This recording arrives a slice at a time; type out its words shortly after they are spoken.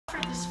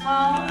as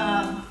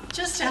well,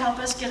 just to help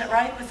us get it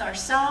right with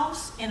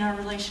ourselves in our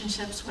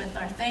relationships with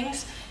our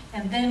things,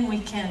 and then we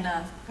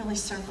can really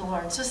serve the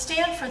Lord. So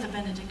stand for the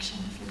benediction,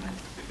 if you would.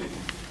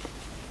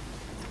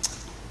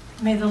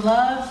 May the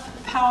love,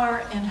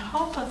 power, and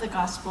hope of the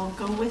gospel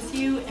go with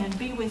you and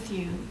be with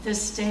you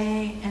this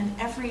day and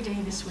every day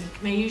this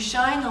week. May you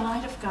shine the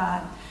light of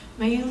God.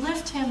 May you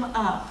lift him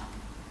up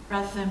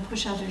rather than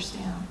push others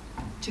down.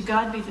 To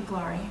God be the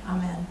glory.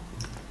 Amen.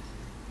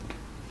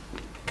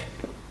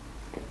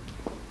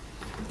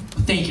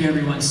 Thank you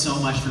everyone so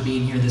much for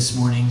being here this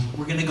morning.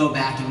 We're going to go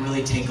back and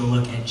really take a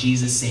look at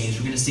Jesus Saves.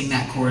 We're going to sing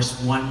that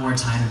chorus one more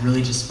time and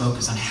really just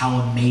focus on how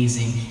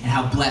amazing and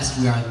how blessed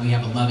we are that we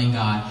have a loving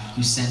God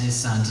who sent his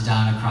son to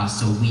die on a cross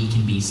so we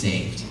can be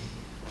saved.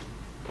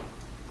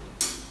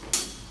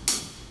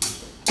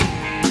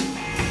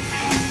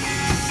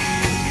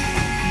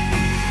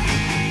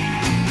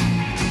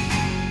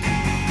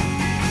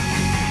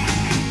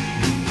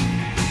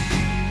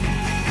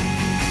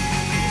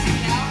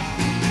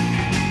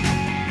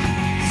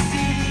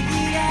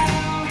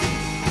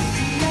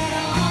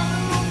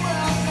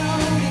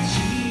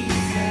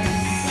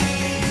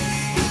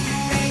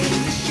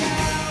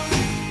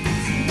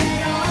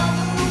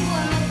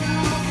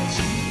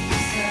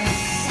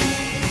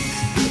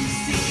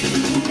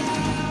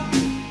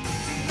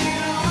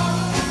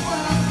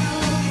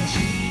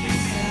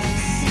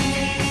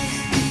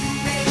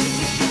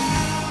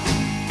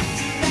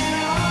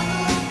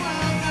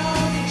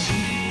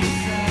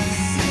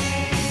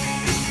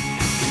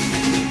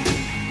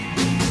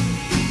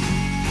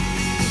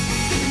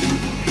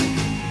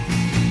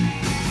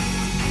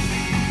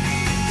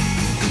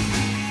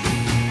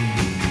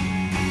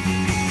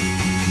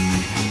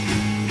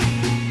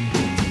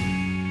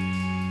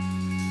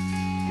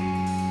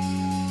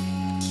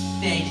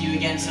 Thank you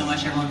again so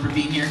much, everyone, for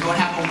being here. Go and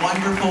have a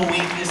wonderful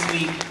week this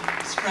week.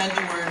 Spread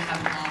the word. Have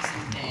an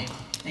awesome day.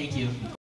 Thank you.